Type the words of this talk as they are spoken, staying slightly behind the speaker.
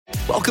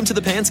Welcome to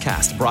the Pants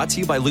Cast, brought to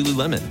you by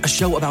Lululemon, a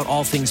show about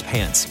all things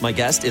pants. My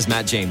guest is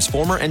Matt James,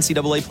 former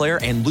NCAA player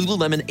and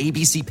Lululemon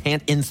ABC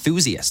pant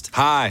enthusiast.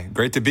 Hi,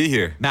 great to be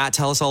here. Matt,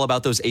 tell us all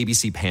about those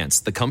ABC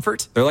pants. The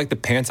comfort? They're like the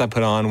pants I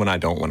put on when I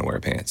don't want to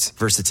wear pants.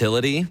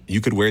 Versatility? You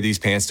could wear these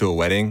pants to a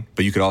wedding,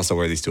 but you could also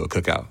wear these to a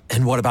cookout.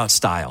 And what about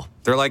style?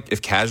 They're like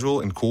if casual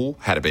and cool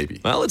had a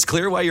baby. Well, it's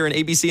clear why you're an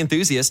ABC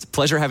enthusiast.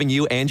 Pleasure having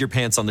you and your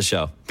pants on the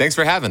show. Thanks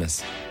for having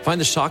us.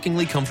 Find the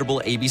shockingly comfortable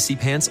ABC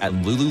pants at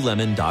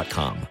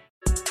Lululemon.com.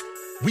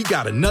 We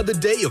got another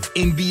day of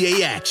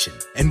NBA action.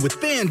 And with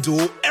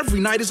FanDuel, every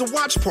night is a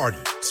watch party.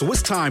 So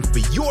it's time for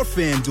your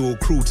FanDuel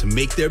crew to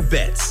make their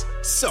bets.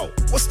 So,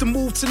 what's the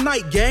move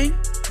tonight, gang?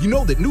 You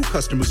know that new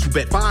customers who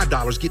bet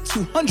 $5 get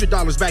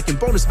 $200 back in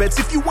bonus bets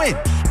if you win.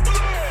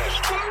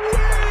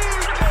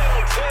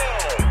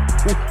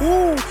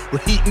 Woohoo! We're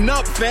heating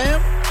up,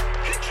 fam.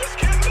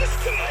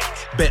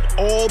 Bet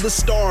all the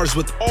stars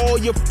with all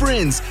your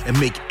friends and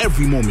make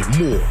every moment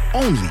more.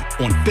 Only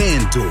on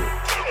FanDuel.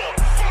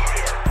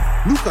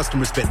 New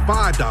customers bet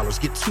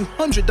 $5 get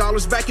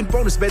 $200 back in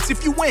bonus bets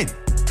if you win.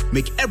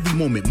 Make every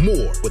moment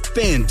more with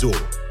FanDuel.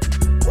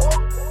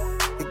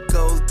 It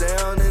goes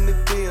down in the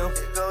DM.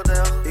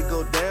 It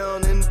go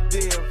down in the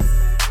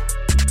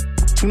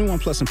DM. 21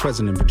 plus and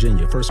present in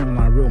Virginia. First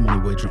online real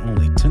money wager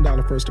only.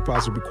 $10 first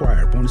deposit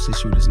required. Bonus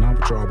issued is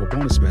non-withdrawable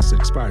bonus vest that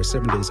expires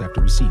 7 days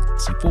after receipt.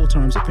 See full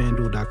terms at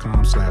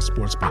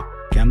FanDuel.com/sportsbook.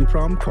 Gambling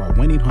problem? Call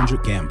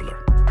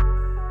 1-800-GAMBLER.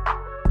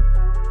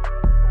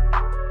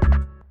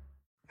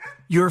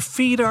 Your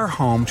feet are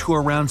home to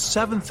around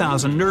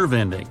 7,000 nerve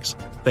endings.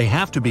 They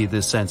have to be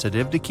this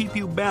sensitive to keep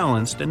you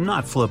balanced and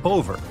not flip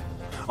over.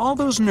 All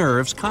those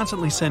nerves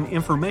constantly send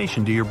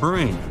information to your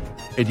brain.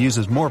 It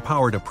uses more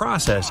power to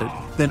process it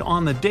than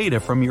on the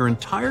data from your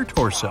entire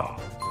torso.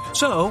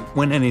 So,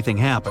 when anything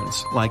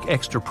happens, like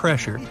extra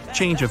pressure,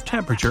 change of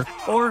temperature,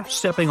 or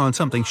stepping on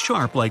something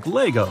sharp like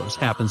Legos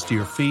happens to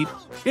your feet,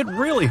 it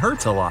really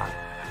hurts a lot.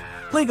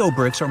 Lego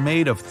bricks are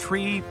made of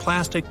 3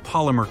 plastic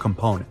polymer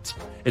components.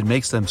 It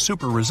makes them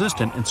super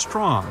resistant and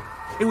strong.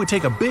 It would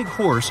take a big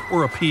horse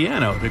or a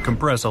piano to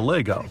compress a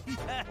Lego.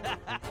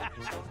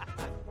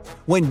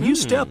 When you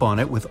step on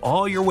it with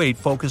all your weight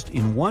focused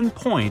in one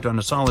point on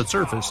a solid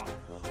surface,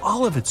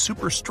 all of its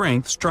super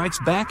strength strikes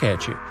back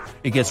at you.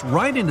 It gets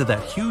right into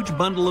that huge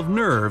bundle of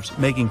nerves,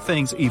 making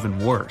things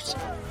even worse.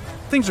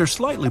 Things are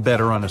slightly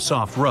better on a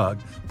soft rug,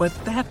 but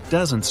that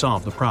doesn't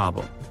solve the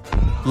problem.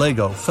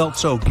 Lego felt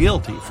so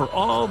guilty for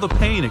all the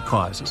pain it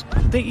causes,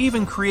 they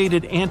even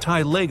created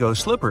anti-Lego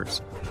slippers.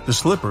 The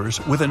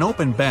slippers, with an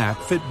open back,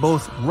 fit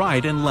both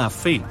right and left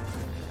feet.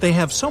 They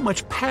have so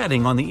much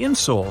padding on the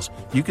insoles,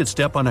 you could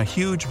step on a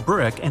huge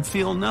brick and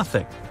feel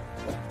nothing.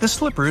 The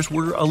slippers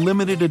were a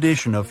limited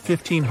edition of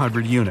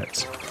 1,500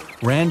 units.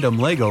 Random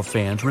Lego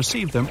fans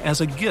received them as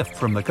a gift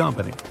from the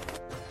company.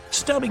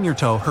 Stubbing your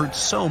toe hurts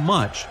so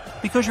much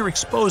because you're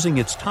exposing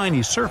its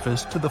tiny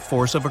surface to the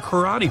force of a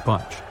karate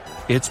punch.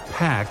 It's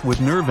packed with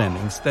nerve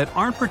endings that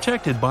aren't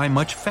protected by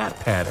much fat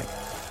padding.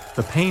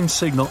 The pain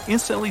signal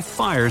instantly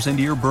fires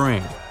into your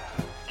brain.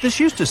 This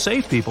used to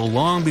save people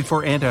long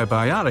before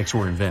antibiotics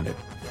were invented.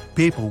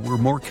 People were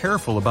more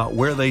careful about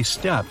where they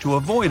stepped to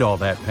avoid all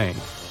that pain.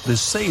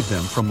 This saved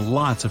them from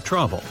lots of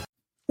trouble.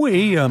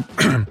 We,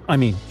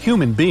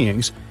 human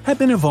beings, have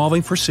been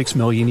evolving for 6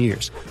 million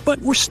years, but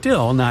we're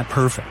still not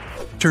perfect.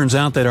 Turns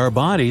out that our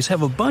bodies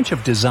have a bunch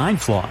of design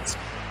flaws.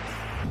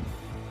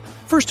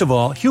 First of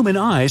all, human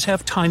eyes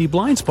have tiny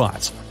blind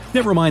spots,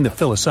 never mind the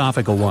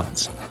philosophical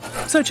ones.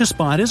 Such a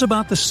spot is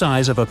about the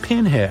size of a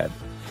pinhead.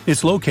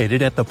 It's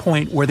located at the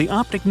point where the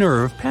optic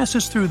nerve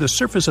passes through the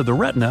surface of the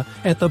retina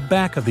at the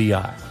back of the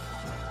eye.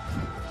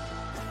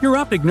 Your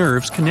optic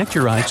nerves connect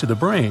your eyes to the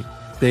brain.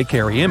 They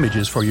carry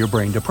images for your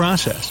brain to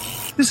process.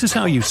 This is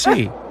how you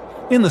see.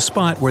 In the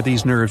spot where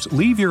these nerves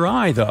leave your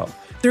eye, though,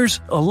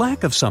 there's a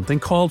lack of something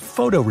called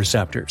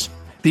photoreceptors.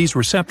 These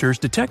receptors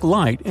detect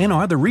light and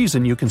are the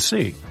reason you can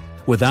see.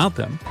 Without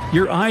them,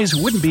 your eyes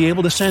wouldn't be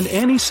able to send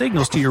any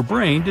signals to your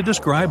brain to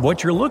describe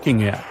what you're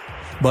looking at.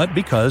 But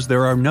because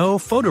there are no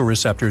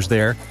photoreceptors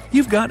there,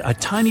 you've got a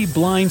tiny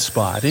blind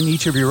spot in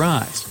each of your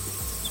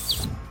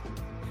eyes.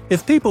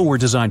 If people were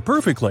designed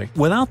perfectly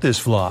without this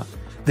flaw,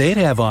 they'd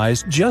have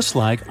eyes just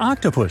like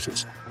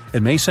octopuses.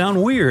 It may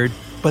sound weird,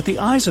 but the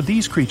eyes of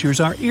these creatures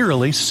are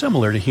eerily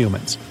similar to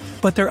humans.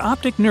 But their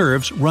optic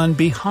nerves run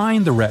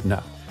behind the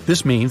retina.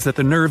 This means that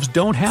the nerves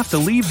don't have to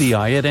leave the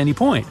eye at any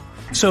point.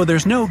 So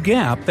there's no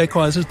gap that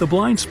causes the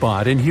blind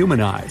spot in human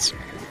eyes.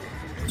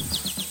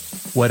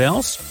 What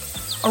else?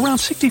 Around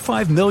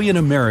 65 million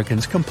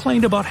Americans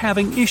complained about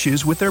having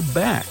issues with their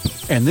back,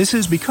 and this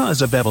is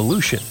because of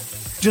evolution.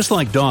 Just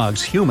like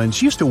dogs,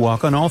 humans used to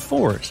walk on all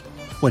fours.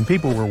 When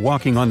people were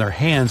walking on their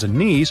hands and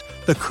knees,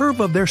 the curve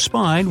of their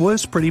spine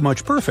was pretty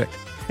much perfect,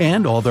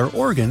 and all their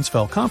organs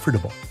felt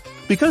comfortable.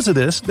 Because of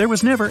this, there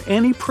was never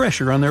any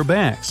pressure on their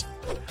backs.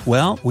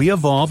 Well, we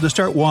evolved to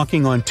start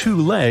walking on 2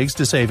 legs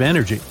to save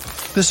energy.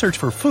 The search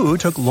for food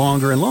took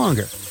longer and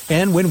longer,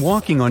 and when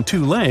walking on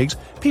 2 legs,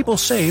 people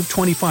saved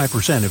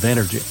 25% of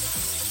energy.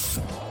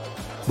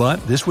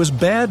 But this was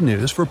bad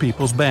news for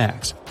people's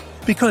backs,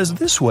 because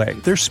this way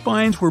their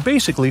spines were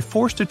basically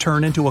forced to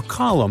turn into a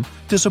column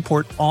to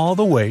support all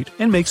the weight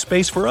and make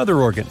space for other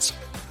organs.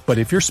 But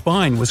if your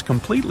spine was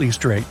completely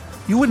straight,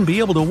 you wouldn't be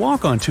able to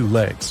walk on two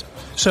legs,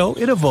 so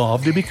it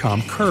evolved to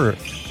become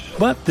curved.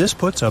 But this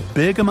puts a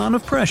big amount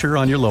of pressure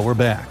on your lower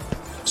back.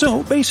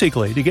 So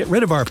basically, to get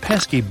rid of our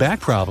pesky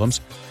back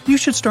problems, you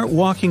should start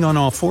walking on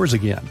all fours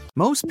again.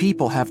 Most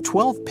people have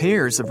 12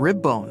 pairs of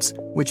rib bones,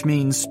 which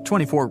means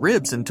 24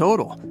 ribs in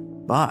total.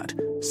 But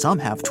some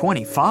have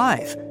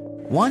 25.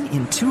 1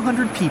 in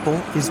 200 people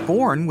is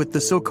born with the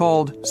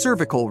so-called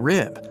cervical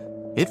rib.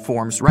 It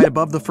forms right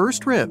above the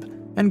first rib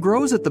and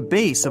grows at the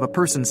base of a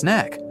person's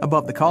neck,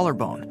 above the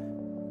collarbone.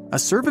 A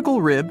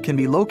cervical rib can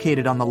be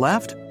located on the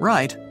left,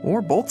 right,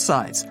 or both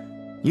sides.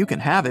 You can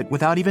have it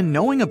without even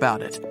knowing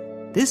about it.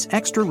 This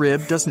extra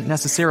rib doesn't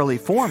necessarily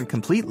form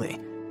completely.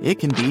 It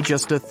can be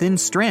just a thin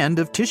strand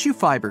of tissue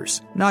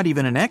fibers, not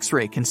even an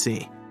X-ray can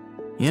see.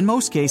 In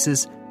most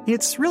cases,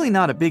 it's really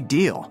not a big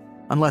deal,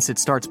 unless it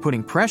starts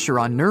putting pressure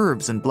on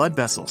nerves and blood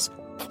vessels.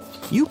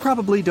 You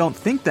probably don't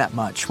think that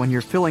much when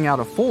you're filling out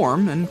a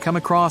form and come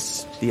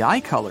across the eye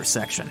color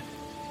section.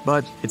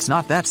 But it's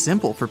not that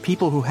simple for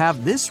people who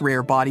have this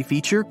rare body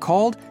feature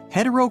called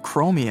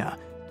heterochromia.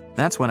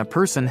 That's when a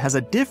person has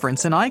a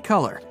difference in eye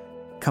color.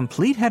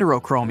 Complete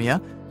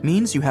heterochromia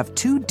means you have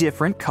 2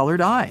 different colored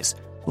eyes,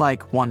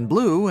 like one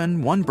blue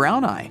and one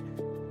brown eye.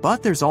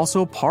 But there's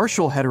also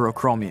partial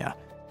heterochromia.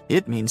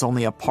 It means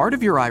only a part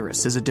of your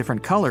iris is a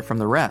different color from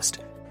the rest.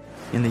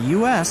 In the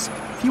US,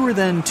 fewer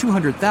than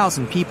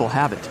 200,000 people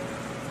have it.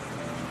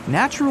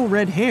 Natural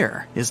red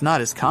hair is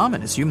not as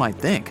common as you might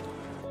think.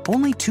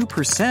 Only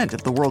 2%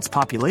 of the world's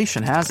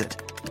population has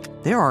it.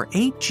 There are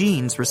 8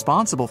 genes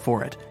responsible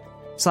for it.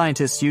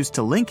 Scientists used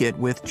to link it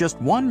with just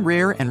one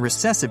rare and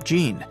recessive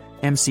gene,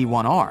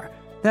 MC1R,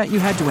 that you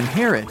had to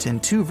inherit in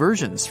 2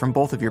 versions from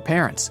both of your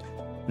parents.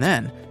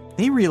 Then,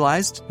 they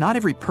realized not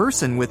every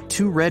person with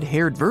 2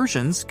 red-haired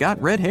versions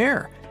got red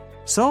hair.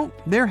 So,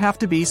 there have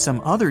to be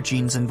some other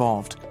genes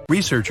involved.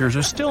 Researchers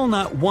are still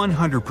not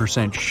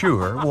 100%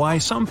 sure why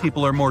some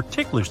people are more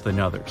ticklish than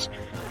others.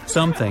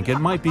 Some think it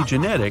might be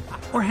genetic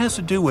or has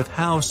to do with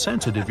how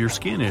sensitive your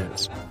skin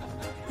is.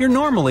 You're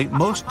normally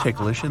most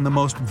ticklish in the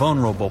most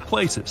vulnerable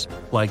places,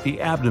 like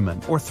the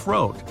abdomen or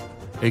throat.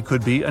 It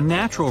could be a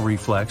natural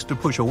reflex to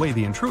push away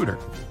the intruder.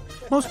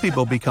 Most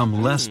people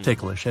become less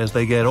ticklish as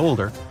they get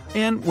older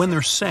and when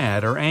they're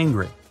sad or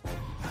angry.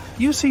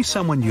 You see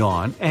someone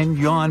yawn and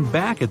yawn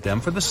back at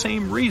them for the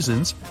same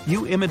reasons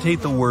you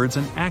imitate the words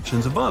and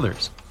actions of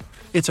others.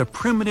 It's a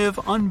primitive,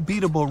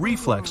 unbeatable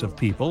reflex of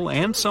people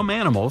and some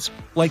animals,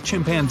 like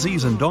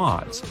chimpanzees and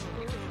dogs.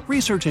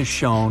 Research has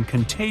shown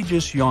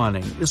contagious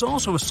yawning is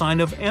also a sign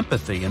of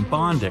empathy and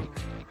bonding.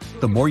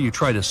 The more you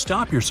try to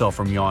stop yourself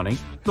from yawning,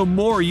 the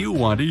more you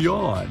want to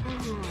yawn.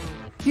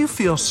 You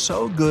feel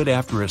so good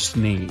after a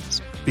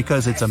sneeze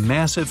because it's a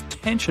massive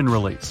tension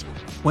release.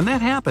 When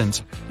that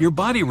happens, your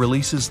body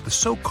releases the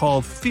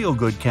so-called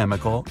feel-good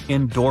chemical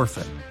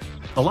endorphin.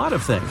 A lot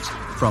of things,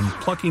 from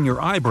plucking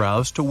your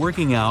eyebrows to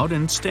working out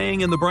and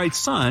staying in the bright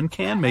sun,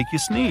 can make you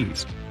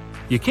sneeze.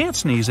 You can't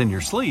sneeze in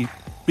your sleep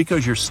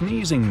because your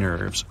sneezing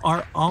nerves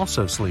are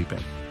also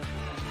sleeping.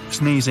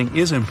 Sneezing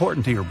is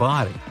important to your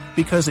body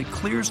because it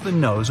clears the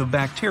nose of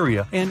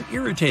bacteria and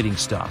irritating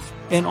stuff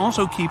and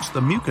also keeps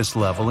the mucus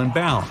level in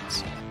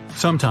balance.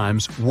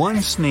 Sometimes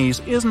one sneeze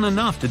isn't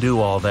enough to do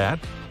all that,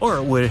 or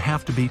it would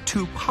have to be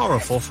too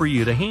powerful for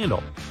you to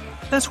handle.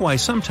 That's why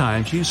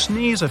sometimes you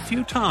sneeze a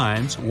few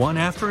times, one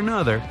after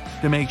another,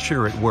 to make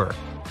sure it worked.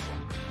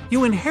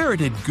 You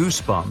inherited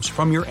goosebumps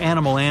from your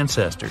animal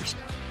ancestors.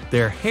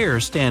 Their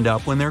hairs stand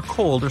up when they're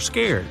cold or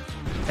scared.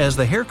 As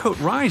the hair coat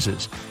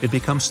rises, it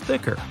becomes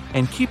thicker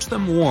and keeps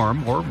them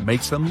warm or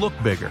makes them look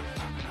bigger.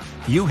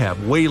 You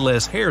have way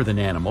less hair than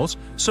animals,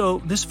 so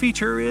this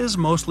feature is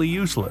mostly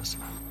useless.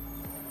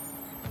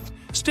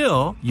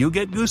 Still, you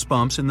get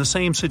goosebumps in the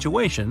same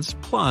situations,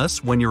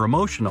 plus when you're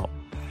emotional.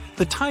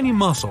 The tiny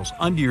muscles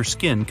under your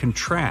skin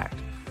contract,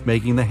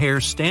 making the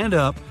hairs stand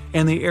up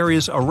and the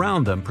areas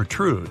around them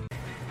protrude.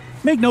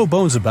 Make no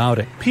bones about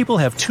it, people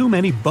have too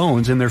many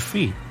bones in their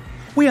feet.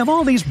 We have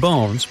all these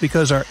bones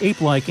because our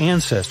ape-like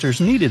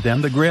ancestors needed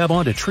them to grab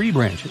onto tree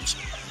branches.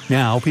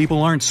 Now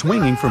people aren't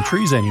swinging from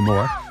trees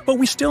anymore, but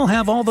we still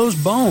have all those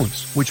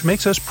bones, which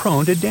makes us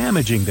prone to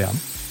damaging them,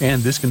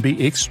 and this can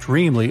be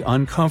extremely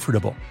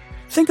uncomfortable.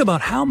 Think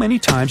about how many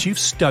times you've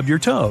stubbed your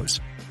toes.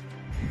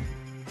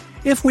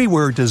 If we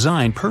were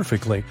designed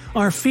perfectly,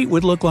 our feet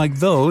would look like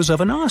those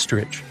of an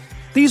ostrich.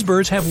 These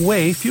birds have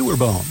way fewer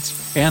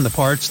bones, and the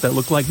parts that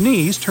look like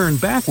knees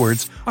turned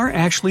backwards are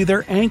actually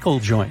their ankle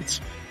joints.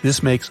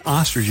 This makes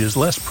ostriches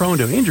less prone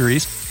to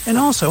injuries and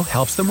also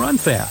helps them run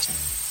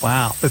fast.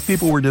 Wow, if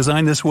people were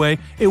designed this way,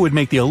 it would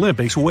make the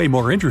Olympics way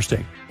more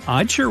interesting.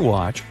 I'd sure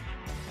watch.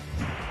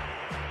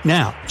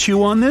 Now,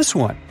 chew on this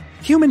one.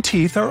 Human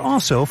teeth are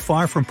also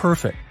far from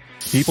perfect.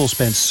 People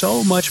spend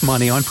so much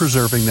money on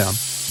preserving them.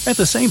 At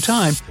the same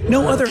time,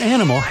 no other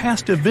animal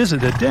has to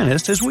visit a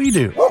dentist as we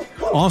do.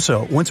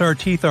 Also, once our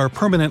teeth are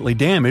permanently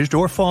damaged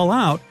or fall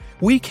out,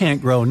 we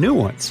can't grow new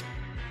ones.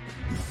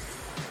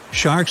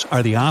 Sharks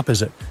are the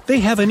opposite. They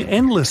have an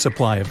endless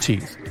supply of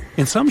teeth.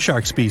 In some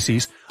shark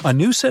species, a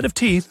new set of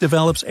teeth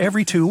develops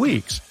every 2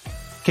 weeks.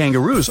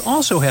 Kangaroos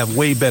also have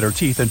way better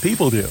teeth than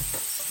people do.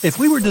 If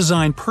we were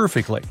designed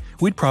perfectly,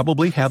 we'd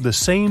probably have the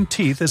same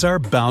teeth as our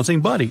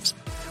bouncing buddies.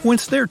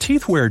 Once their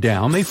teeth wear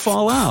down, they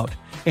fall out,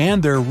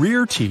 and their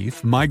rear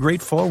teeth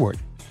migrate forward.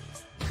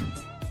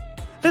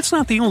 That's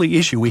not the only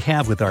issue we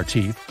have with our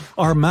teeth.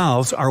 Our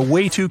mouths are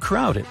way too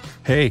crowded.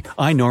 Hey,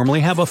 I normally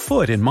have a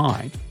foot in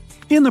mine.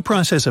 In the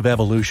process of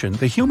evolution,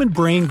 the human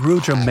brain grew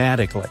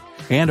dramatically,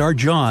 and our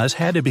jaws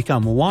had to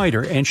become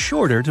wider and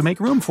shorter to make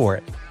room for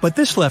it. But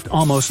this left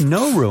almost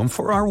no room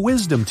for our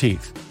wisdom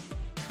teeth.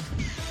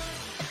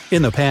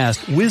 In the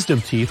past,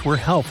 wisdom teeth were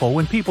helpful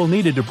when people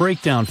needed to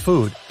break down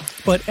food,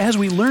 but as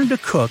we learned to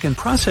cook and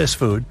process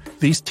food,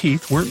 these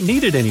teeth weren't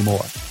needed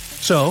anymore.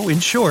 So, in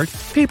short,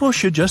 people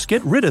should just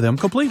get rid of them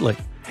completely.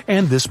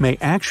 And this may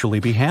actually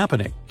be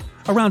happening.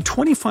 Around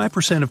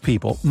 25% of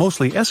people,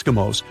 mostly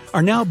Eskimos,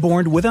 are now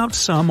born without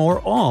some or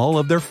all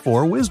of their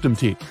 4 wisdom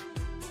teeth.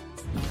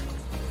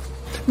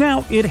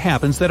 Now, it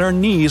happens that our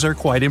knees are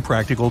quite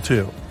impractical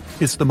too.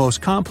 It's the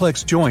most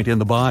complex joint in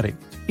the body.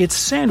 It's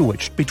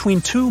sandwiched between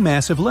 2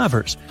 massive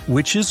levers,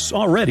 which is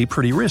already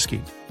pretty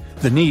risky.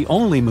 The knee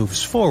only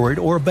moves forward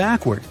or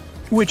backward,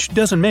 which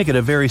doesn't make it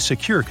a very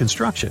secure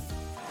construction.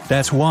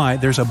 That's why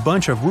there's a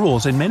bunch of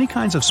rules in many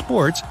kinds of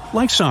sports,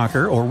 like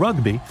soccer or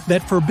rugby,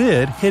 that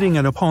forbid hitting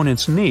an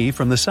opponent's knee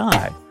from the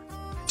side.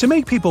 To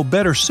make people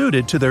better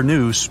suited to their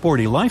new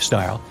sporty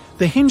lifestyle,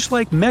 the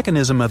hinge-like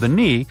mechanism of the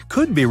knee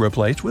could be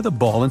replaced with a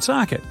ball and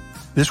socket.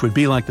 This would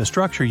be like the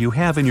structure you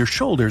have in your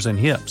shoulders and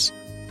hips.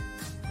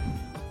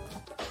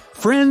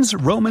 Friends,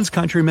 Romans,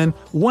 countrymen,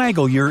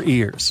 waggle your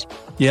ears.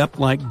 Yep,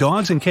 like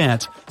dogs and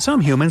cats,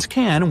 some humans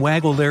can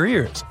waggle their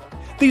ears.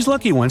 These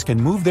lucky ones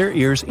can move their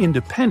ears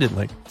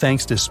independently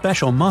thanks to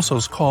special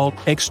muscles called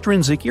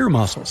extrinsic ear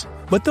muscles.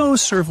 But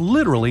those serve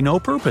literally no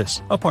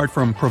purpose, apart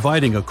from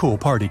providing a cool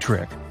party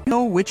trick. You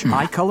know which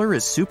eye color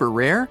is super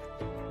rare?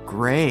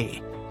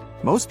 Gray.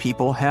 Most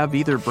people have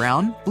either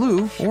brown,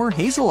 blue, or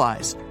hazel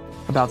eyes.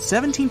 About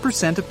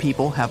 17% of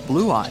people have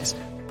blue eyes,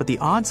 but the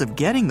odds of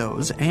getting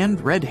those and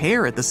red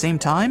hair at the same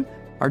time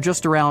are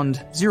just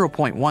around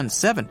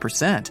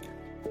 0.17%.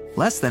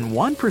 Less than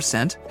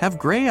 1% have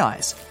gray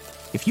eyes.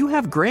 If you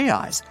have gray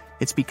eyes,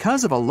 it's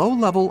because of a low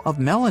level of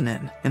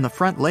melanin in the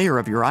front layer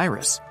of your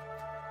iris.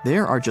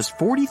 There are just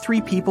 43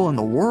 people in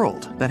the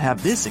world that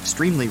have this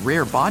extremely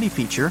rare body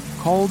feature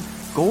called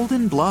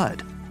golden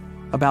blood.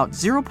 About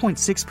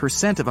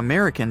 0.6% of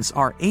Americans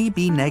are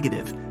AB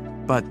negative,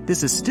 but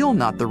this is still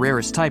not the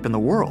rarest type in the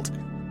world.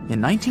 In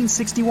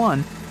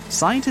 1961,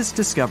 scientists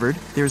discovered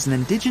there's an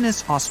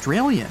indigenous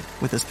Australian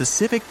with a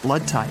specific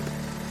blood type,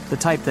 the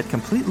type that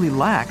completely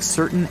lacks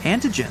certain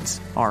antigens,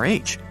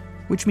 Rh,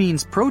 which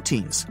means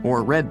proteins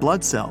or red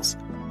blood cells.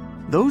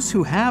 Those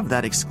who have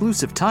that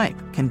exclusive type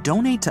can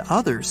donate to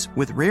others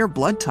with rare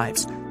blood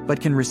types,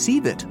 but can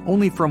receive it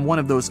only from one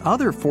of those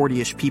other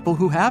 40-ish people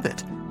who have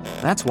it.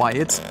 That's why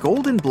it's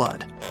golden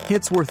blood.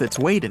 It's worth its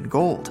weight in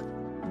gold.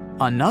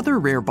 Another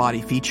rare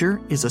body feature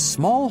is a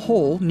small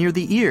hole near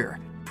the ear,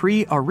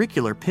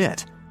 pre-auricular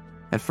pit.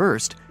 At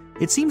first,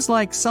 it seems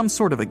like some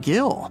sort of a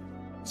gill.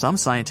 Some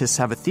scientists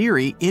have a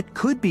theory it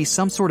could be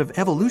some sort of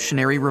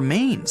evolutionary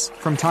remains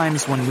from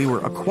times when we were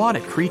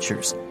aquatic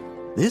creatures.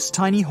 This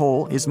tiny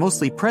hole is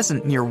mostly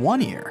present near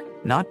one ear,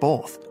 not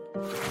both.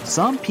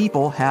 Some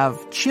people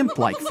have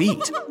chimp-like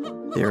feet.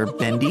 They're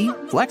bendy,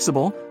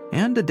 flexible,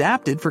 and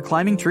adapted for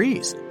climbing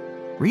trees.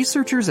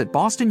 Researchers at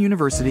Boston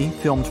University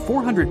filmed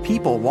 400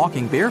 people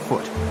walking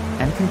barefoot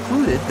and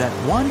concluded that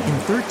 1 in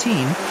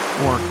 13,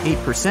 or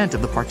 8%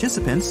 of the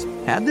participants,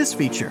 had this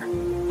feature.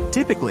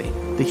 Typically,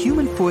 the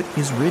human foot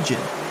is rigid.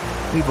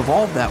 We've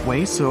evolved that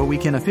way so we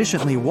can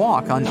efficiently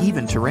walk on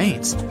even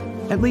terrains.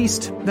 At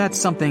least, that's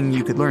something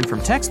you could learn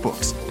from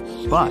textbooks.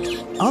 But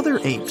other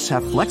apes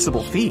have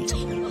flexible feet.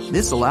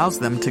 This allows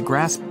them to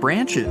grasp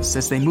branches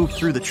as they move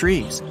through the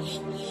trees.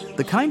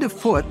 The kind of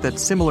foot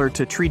that's similar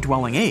to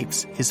tree-dwelling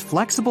apes is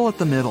flexible at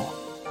the middle.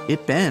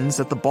 It bends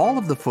at the ball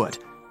of the foot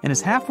and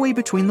is halfway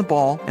between the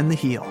ball and the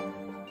heel.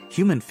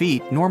 Human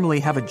feet normally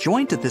have a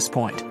joint at this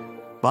point,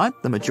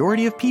 but the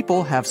majority of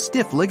people have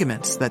stiff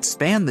ligaments that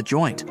span the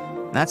joint.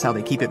 That's how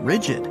they keep it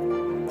rigid.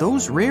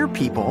 Those rare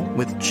people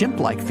with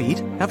chimp-like feet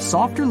have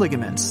softer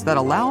ligaments that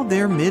allow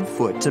their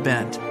midfoot to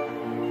bend.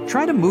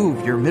 Try to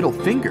move your middle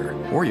finger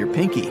or your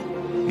pinky.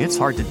 It's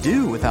hard to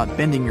do without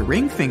bending your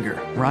ring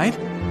finger, right?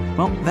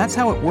 Well, that's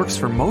how it works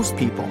for most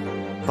people.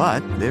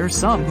 But there are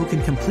some who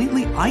can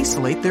completely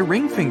isolate their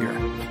ring finger.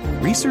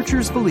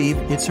 Researchers believe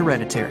it's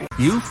hereditary.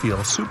 You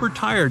feel super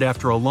tired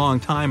after a long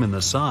time in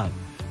the sun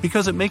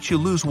because it makes you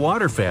lose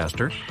water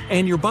faster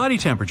and your body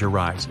temperature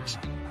rises.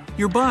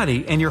 Your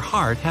body and your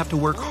heart have to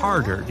work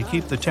harder to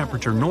keep the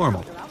temperature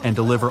normal and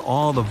deliver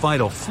all the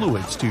vital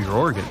fluids to your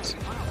organs.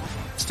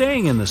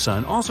 Staying in the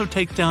sun also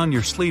takes down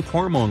your sleep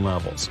hormone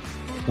levels.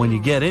 When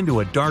you get into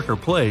a darker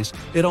place,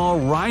 it all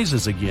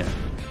rises again.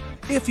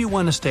 If you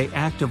want to stay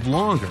active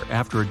longer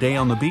after a day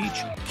on the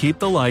beach, keep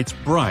the lights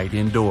bright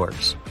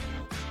indoors.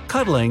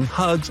 Cuddling,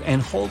 hugs,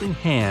 and holding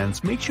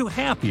hands makes you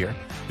happier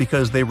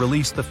because they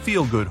release the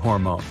feel-good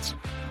hormones.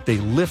 They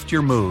lift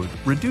your mood,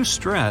 reduce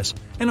stress,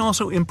 and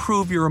also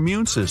improve your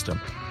immune system.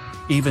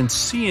 Even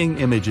seeing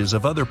images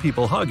of other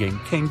people hugging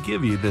can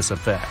give you this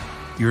effect.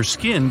 Your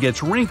skin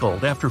gets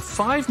wrinkled after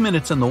 5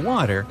 minutes in the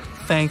water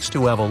thanks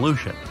to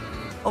evolution.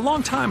 A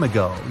long time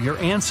ago, your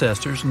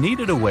ancestors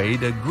needed a way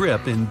to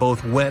grip in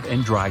both wet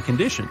and dry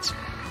conditions.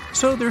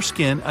 So their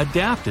skin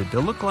adapted to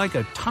look like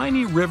a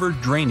tiny river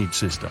drainage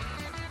system.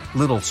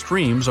 Little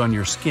streams on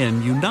your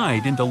skin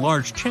unite into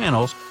large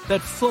channels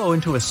that flow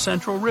into a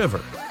central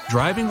river,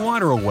 driving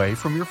water away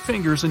from your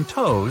fingers and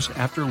toes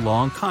after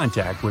long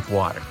contact with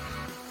water.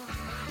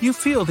 You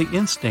feel the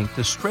instinct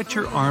to stretch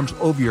your arms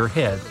over your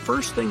head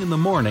first thing in the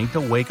morning to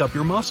wake up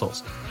your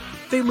muscles.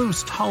 They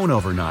lose tone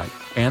overnight,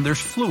 and there's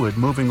fluid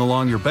moving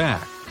along your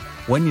back.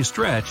 When you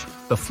stretch,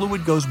 the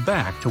fluid goes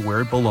back to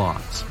where it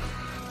belongs.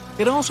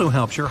 It also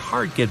helps your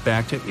heart get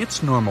back to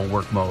its normal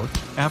work mode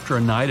after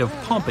a night of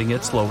pumping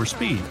at slower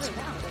speeds.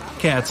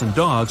 Cats and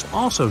dogs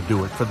also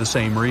do it for the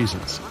same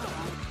reasons.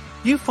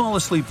 You fall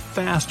asleep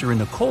faster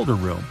in a colder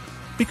room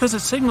because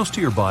it signals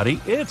to your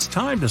body it's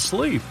time to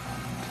sleep.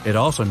 It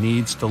also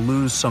needs to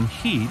lose some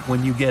heat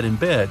when you get in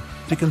bed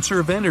to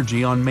conserve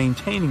energy on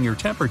maintaining your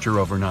temperature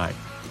overnight.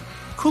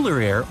 Cooler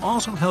air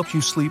also helps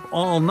you sleep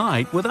all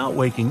night without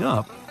waking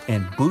up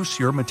and boosts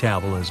your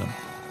metabolism.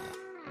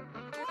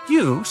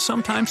 You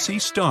sometimes see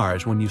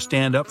stars when you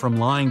stand up from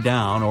lying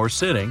down or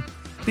sitting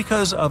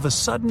because of a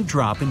sudden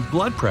drop in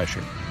blood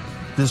pressure.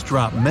 This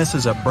drop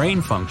messes up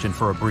brain function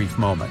for a brief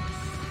moment.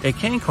 It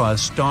can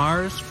cause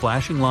stars,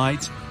 flashing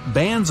lights,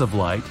 bands of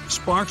light,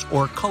 sparks,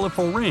 or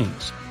colorful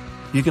rings.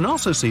 You can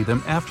also see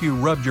them after you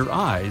rubbed your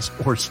eyes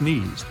or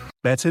sneezed.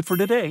 That's it for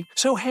today.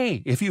 So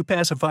hey, if you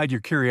pacified your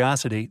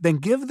curiosity, then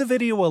give the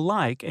video a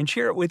like and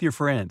share it with your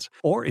friends.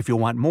 Or if you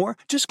want more,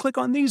 just click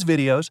on these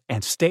videos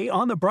and stay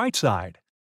on the bright side.